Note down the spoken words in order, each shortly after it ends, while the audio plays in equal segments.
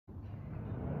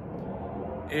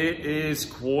It is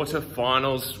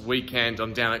quarterfinals weekend.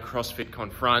 I'm down at CrossFit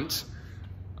Confront.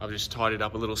 I've just tidied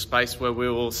up a little space where we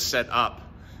will set up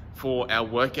for our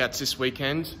workouts this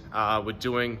weekend. We're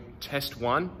doing test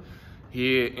 1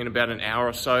 here in about an hour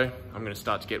or so. I'm going to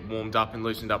start to get warmed up and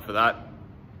loosened up for that.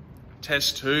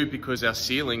 Test 2, because our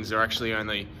ceilings are actually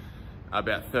only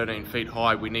about 13 feet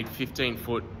high, we need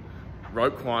 15-foot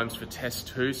rope climbs for test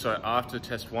 2. So after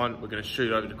test 1, we're going to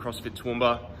shoot over to CrossFit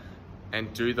Toowoomba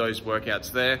and do those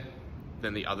workouts there.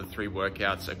 Then the other 3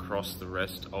 workouts across the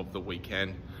rest of the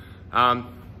weekend. I'm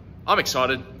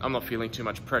excited. I'm not feeling too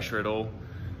much pressure at all.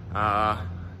 I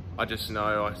just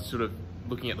know,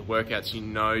 looking at the workouts, you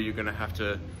know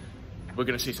we're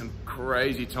gonna see some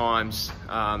crazy times,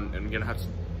 and we're gonna have to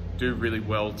do really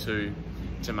well to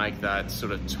make that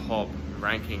sort of top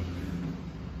ranking.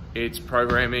 It's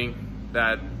programming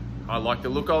that I like the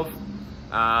look of,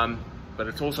 but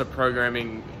it's also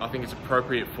programming I think it's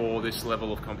appropriate for this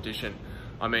level of competition.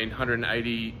 I mean,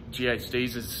 180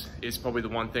 GHDs is probably the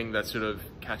one thing that sort of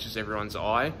catches everyone's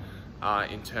eye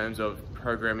in terms of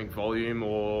programming volume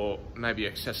or maybe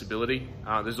accessibility.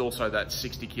 There's also that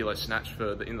 60 kilo snatch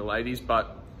in the ladies,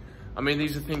 but I mean,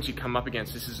 these are things you come up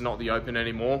against. This is not the open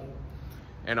anymore.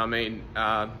 And I mean,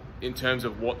 in terms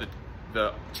of what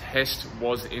the test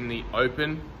was in the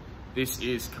open, this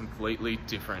is completely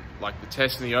different. Like, the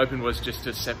test in the open was just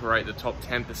to separate the top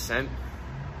 10%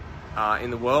 in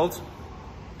the world.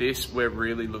 This, we're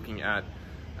really looking at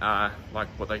like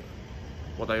what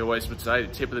they always would say,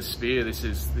 the tip of the spear. This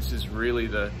is really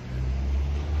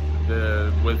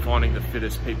we're finding the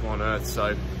fittest people on earth.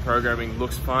 So programming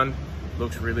looks fun,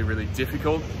 looks really, really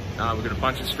difficult. We've got a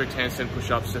bunch of strict handstand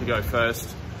push-ups to go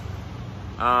first.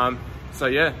 So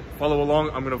yeah, follow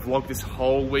along. I'm gonna vlog this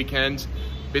whole weekend,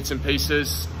 bits and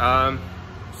pieces.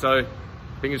 So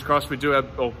fingers crossed we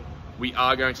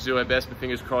are going to do our best, but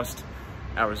fingers crossed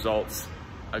our results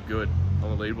are good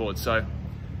on the leaderboard. So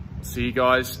see you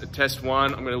guys at test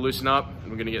 1. I'm going to loosen up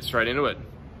and we're going to get straight into it.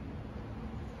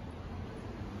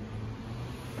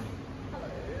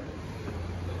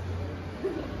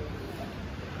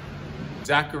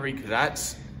 Zachary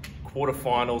Kaddatz,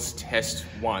 quarterfinals, test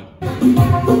 1.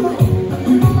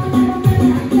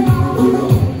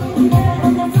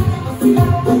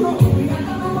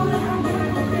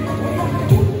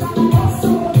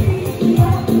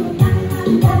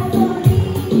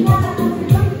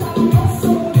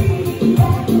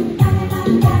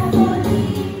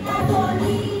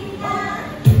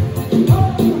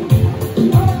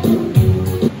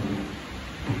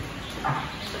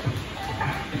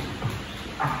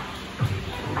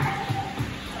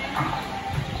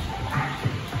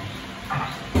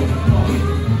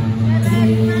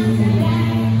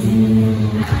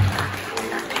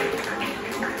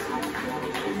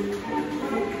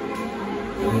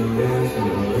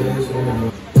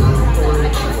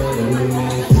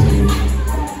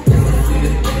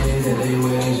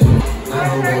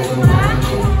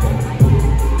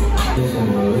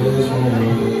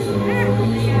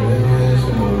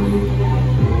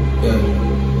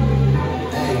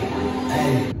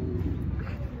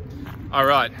 All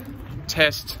right,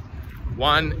 test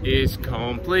 1 is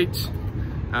complete.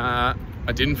 I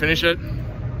didn't finish it.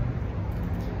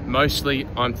 Mostly,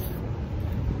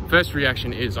 first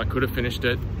reaction is I could have finished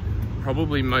it.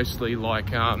 Probably mostly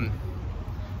like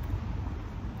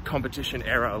competition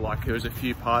error. Like, there was a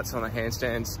few parts on the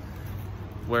handstands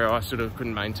where I sort of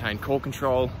couldn't maintain core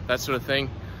control, that sort of thing.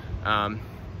 And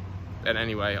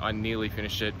anyway, I nearly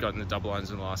finished it, got in the double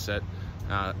lines in the last set.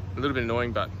 A little bit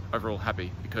annoying, but overall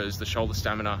happy, because the shoulder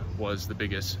stamina was the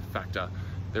biggest factor.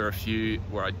 There are a few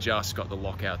where I just got the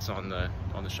lockouts on the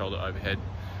shoulder overhead.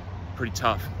 Pretty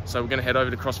tough. So we're going to head over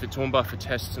to CrossFit Toowoomba for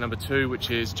test number 2, which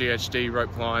is GHD,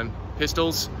 rope climb,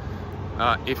 pistols.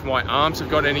 If my arms have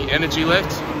got any energy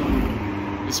left,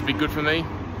 this would be good for me.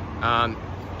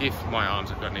 If my arms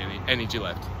have got any energy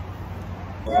left.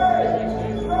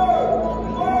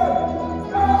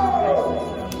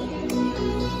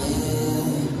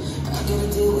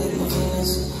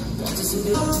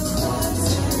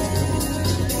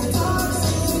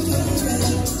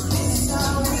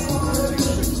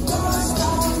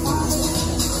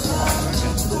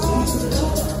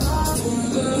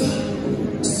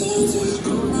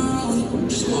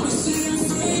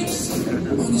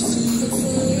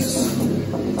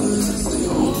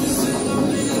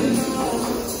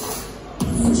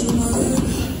 Thank you.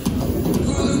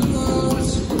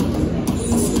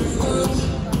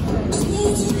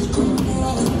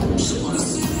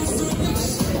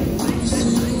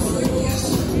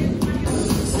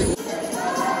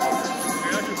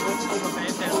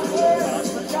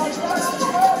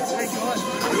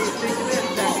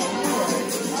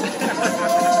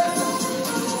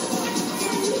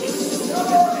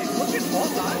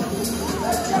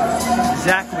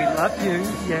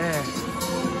 Yeah.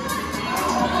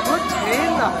 Good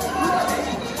team, though.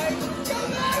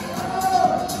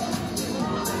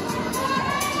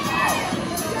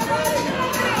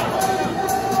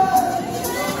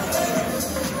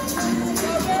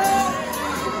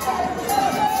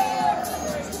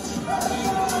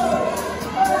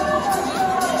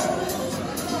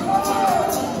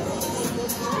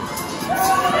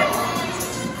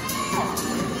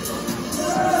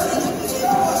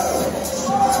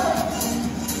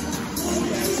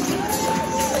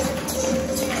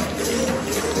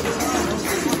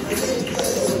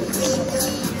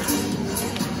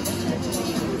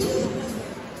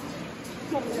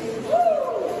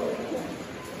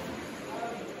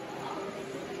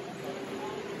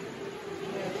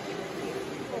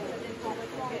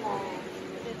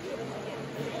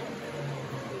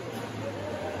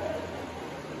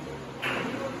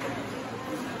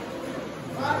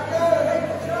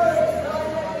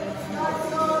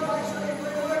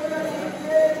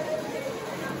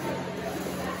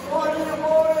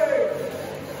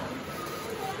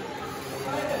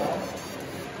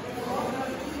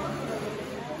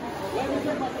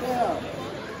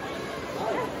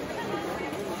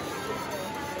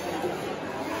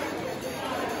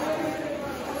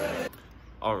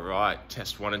 All right,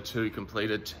 test 1 and 2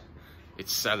 completed.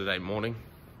 It's Saturday morning.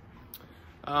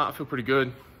 I feel pretty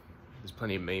good. There's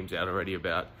plenty of memes out already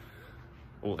about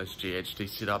all those GHD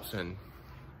sit-ups and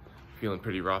feeling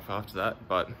pretty rough after that,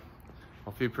 but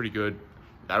I feel pretty good.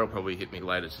 That'll probably hit me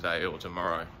later today or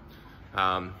tomorrow.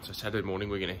 So Saturday morning,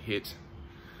 we're gonna hit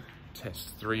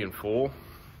test 3 and 4,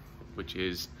 which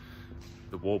is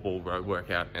the wall ball row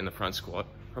workout and the front squat.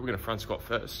 Probably gonna front squat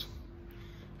first,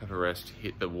 have a rest,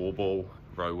 hit the wall ball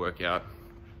row workout,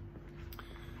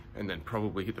 and then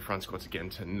probably hit the front squats again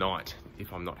tonight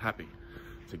if I'm not happy.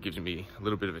 So it gives me a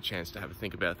little bit of a chance to have a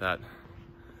think about that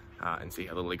and see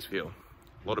how the legs feel.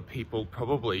 A lot of people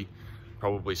probably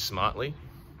smartly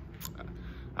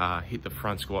hit the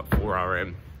front squat 4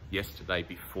 RM yesterday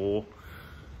before,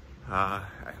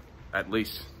 at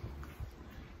least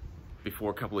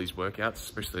before a couple of these workouts,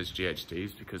 especially those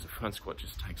GHDs, because the front squat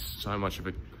just takes so much of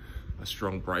a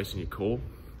strong brace in your core.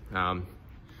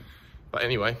 But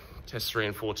anyway, test 3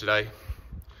 and 4 today.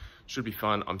 Should be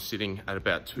fun. I'm sitting at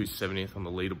about 270th on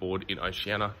the leaderboard in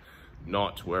Oceania,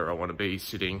 not where I want to be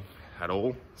sitting at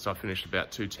all. So I finished about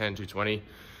 210, 220,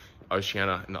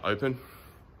 Oceania in the open.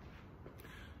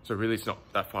 So really it's not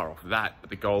that far off that, but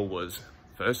the goal was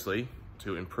firstly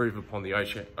to improve upon the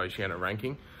Oceania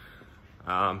ranking,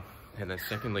 and then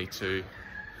secondly to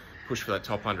push for that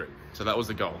top 100. So that was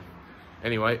the goal.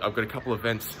 Anyway, I've got a couple of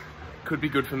events, could be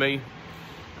good for me.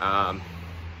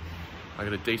 I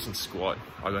got a decent squat,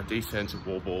 I got decent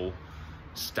wall ball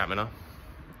stamina,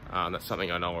 that's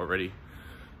something I know already,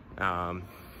 and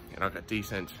I've got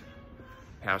decent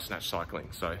power snatch cycling.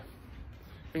 So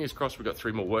fingers crossed, we've got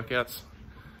 3 more workouts.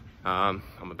 I'm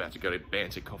about to go to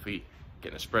Banter Coffee,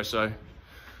 get an espresso,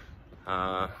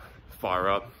 fire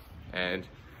up and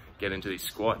get into these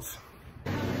squats.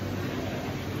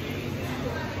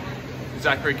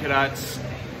 Zachary Kaddatz,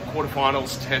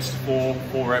 quarterfinals, test 4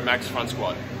 rep max front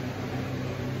squat.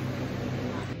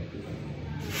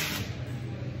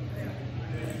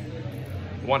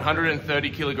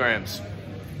 $130 kilograms.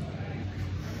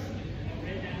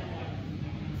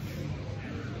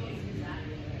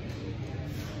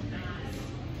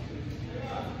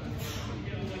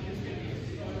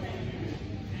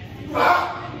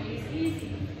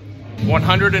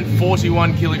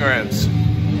 $141 kilograms.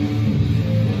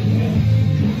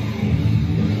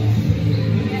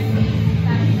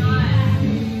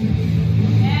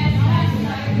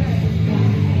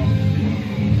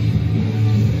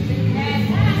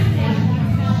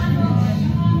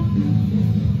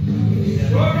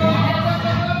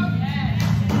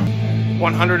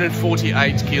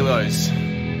 $148 kilos.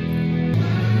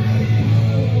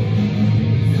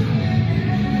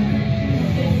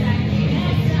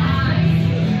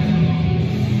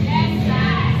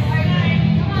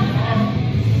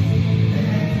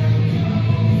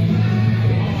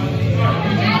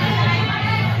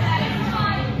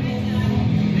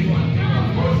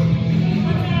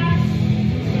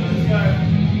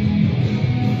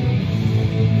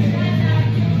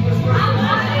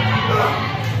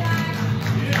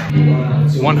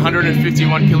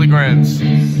 $151 kilograms.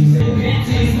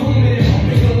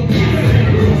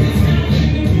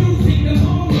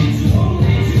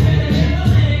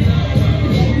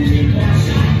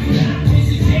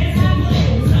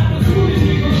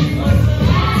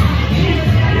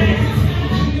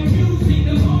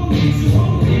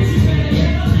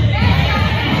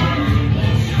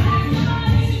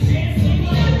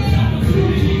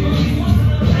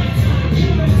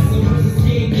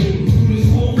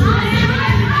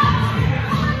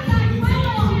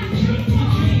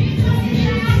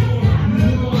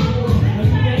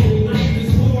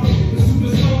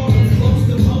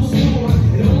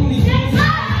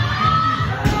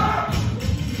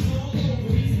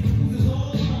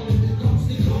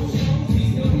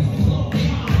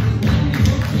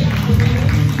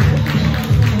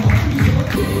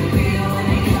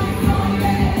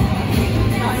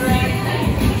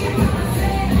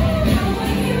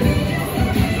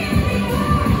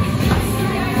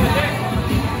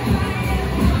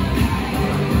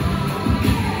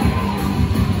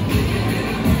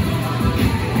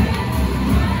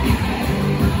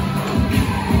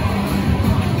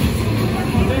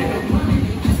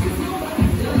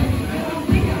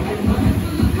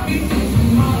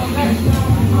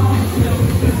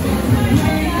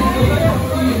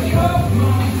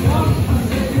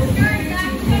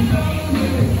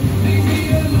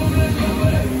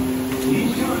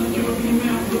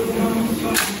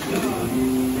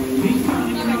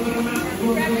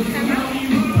 grab the camera?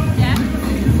 Yeah.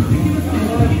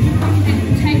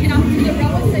 And take it up to the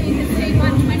rower so you can see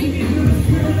 120.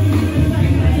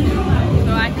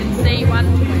 So I can see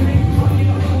 120.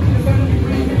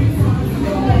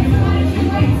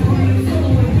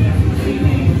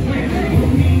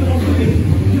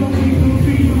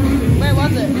 Where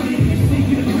was it?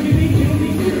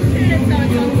 So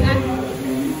it's on Zach.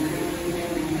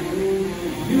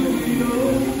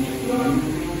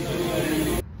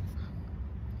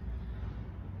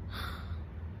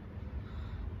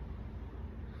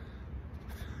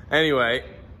 Anyway,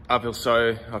 I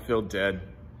feel dead.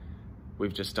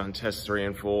 We've just done test 3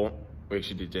 and 4. We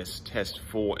actually did just test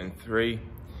 4 and 3.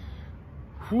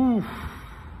 Whew.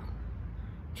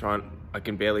 I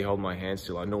can barely hold my hand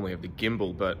still. I normally have the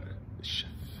gimbal, but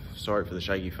sorry for the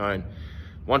shaky phone.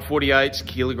 148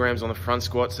 kilograms on the front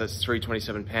squats, that's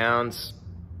 327 pounds.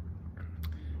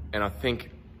 And I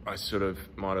think I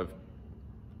might have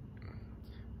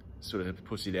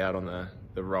pussied out on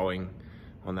the rowing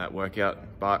on that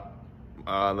workout, but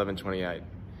 11:28.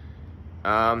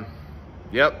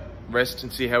 Yep, rest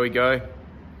and see how we go.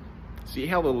 See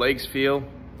how the legs feel.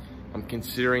 I'm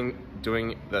considering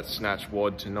doing that snatch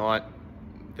WOD tonight,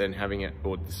 then having it,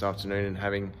 or this afternoon, and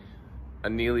having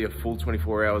nearly a full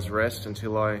 24 hours rest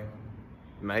until I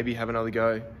maybe have another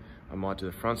go. I might do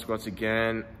the front squats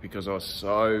again because I was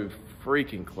so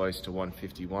freaking close to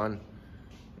 151.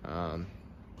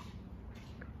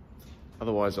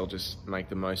 Otherwise, I'll just make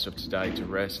the most of today to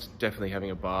rest. Definitely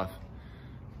having a bath,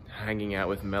 hanging out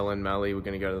with Mel and Mally. We're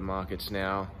gonna go to the markets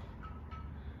now.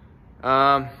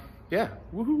 Yeah,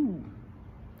 woohoo.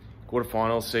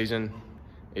 Quarterfinals season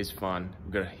is fun.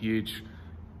 We've got a huge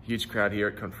crowd here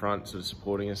at Confront sort of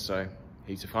supporting us, so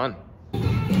heaps of fun.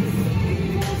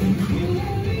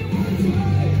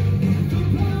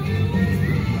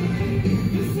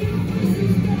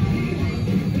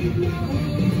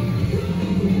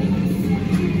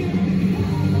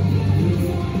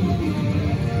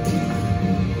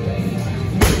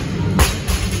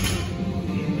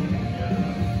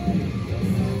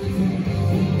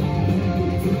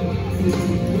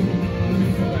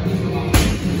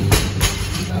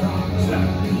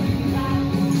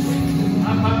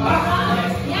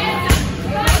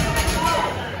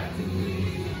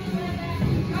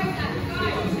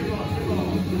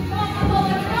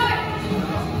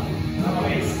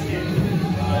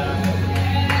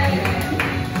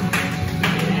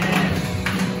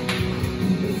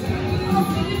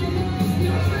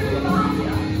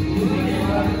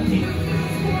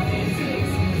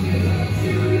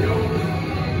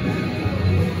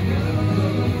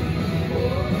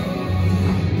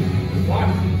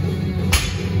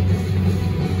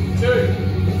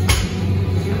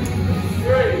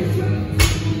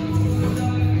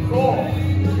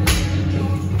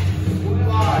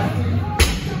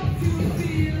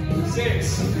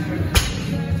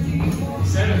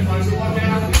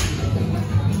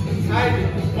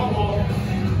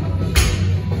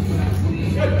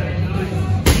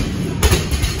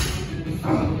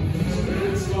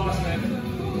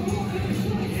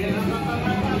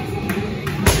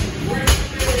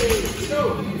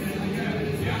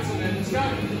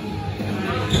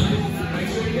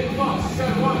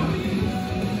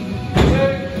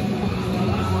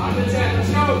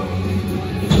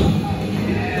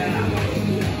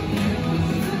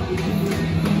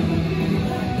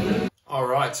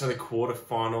 Alright, so the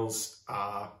quarterfinals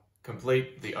are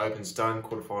complete. The Open's done,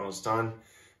 quarterfinals done.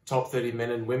 Top 30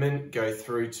 men and women go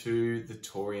through to the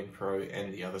Torian Pro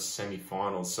and the other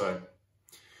semi-finals. So,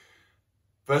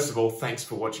 first of all, thanks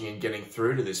for watching and getting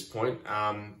through to this point.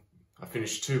 I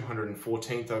finished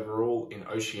 214th overall in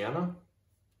Oceania.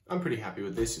 I'm pretty happy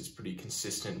with this. It's pretty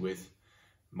consistent with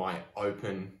my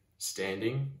Open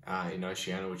standing in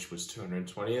Oceania, which was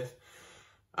 220th.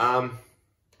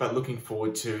 But looking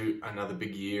forward to another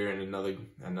big year and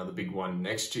another big one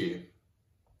next year.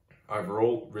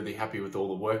 Overall, really happy with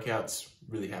all the workouts,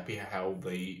 really happy how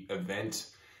the event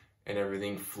and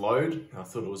everything flowed. I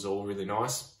thought it was all really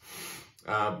nice.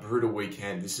 Brutal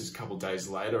weekend. This is a couple days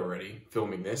later already,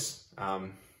 filming this.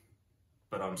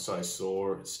 But I'm so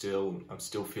sore still. I'm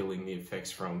still feeling the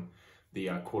effects from the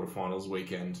quarterfinals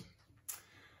weekend.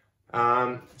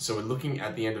 So we're looking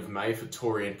at the end of May for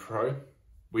Torian Pro.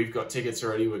 We've got tickets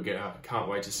already. Can't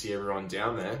wait to see everyone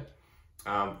down there.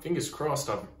 Fingers crossed.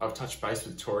 I've touched base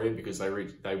with Torian because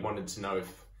they wanted to know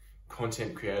if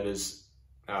content creators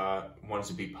wanted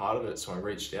to be part of it. So I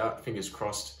reached out. Fingers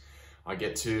crossed I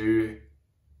get to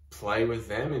play with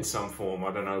them in some form.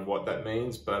 I don't know what that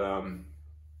means, but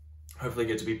hopefully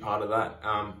get to be part of that.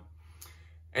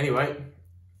 Anyway,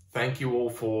 thank you all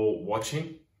for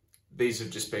watching. these have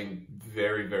just been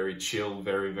very, very chill,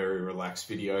 very, very relaxed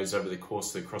videos over the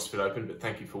course of the CrossFit Open, but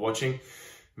thank you for watching.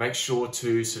 Make sure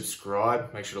to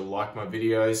subscribe, make sure to like my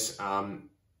videos,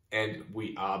 and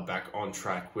we are back on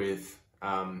track with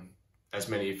as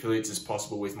many affiliates as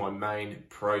possible with my main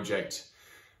project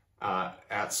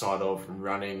outside of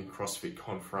running CrossFit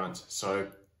Confront. So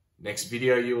next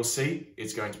video you will see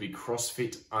is going to be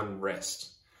CrossFit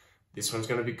Unrest. This one's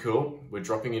going to be cool. We're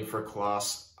dropping in for a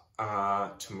class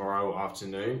tomorrow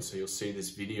afternoon, so you'll see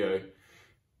this video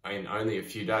in only a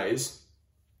few days.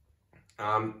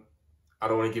 I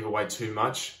don't want to give away too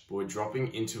much, but we're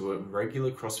dropping into a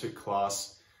regular CrossFit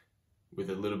class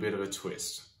with a little bit of a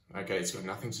twist. Okay, it's got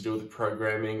nothing to do with the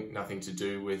programming, nothing to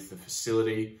do with the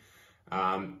facility.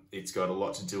 It's got a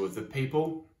lot to do with the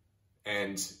people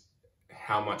and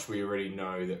how much we already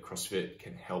know that CrossFit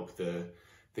can help the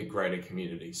greater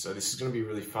community. So this is going to be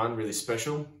really fun, really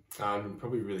special,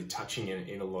 probably really touching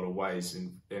in a lot of ways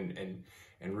and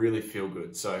really feel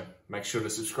good. So make sure to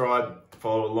subscribe,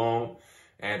 follow along,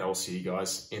 and I'll see you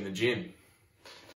guys in the gym.